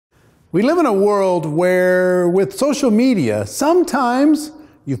We live in a world where, with social media, sometimes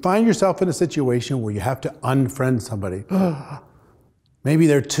you find yourself in a situation where you have to unfriend somebody. Maybe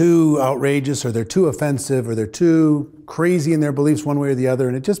they're too outrageous, or they're too offensive, or they're too crazy in their beliefs one way or the other,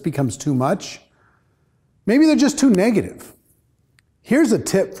 and it just becomes too much. Maybe they're just too negative. Here's a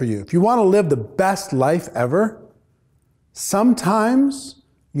tip for you. If you want to live the best life ever, sometimes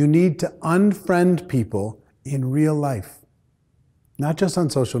you need to unfriend people in real life, not just on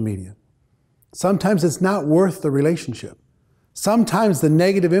social media. Sometimes it's not worth the relationship. Sometimes the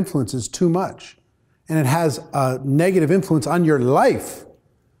negative influence is too much, and it has a negative influence on your life.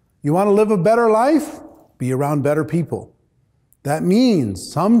 You want to live a better life? Be around better people. That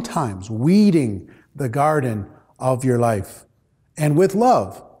means sometimes weeding the garden of your life, and with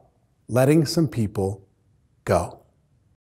love, letting some people go.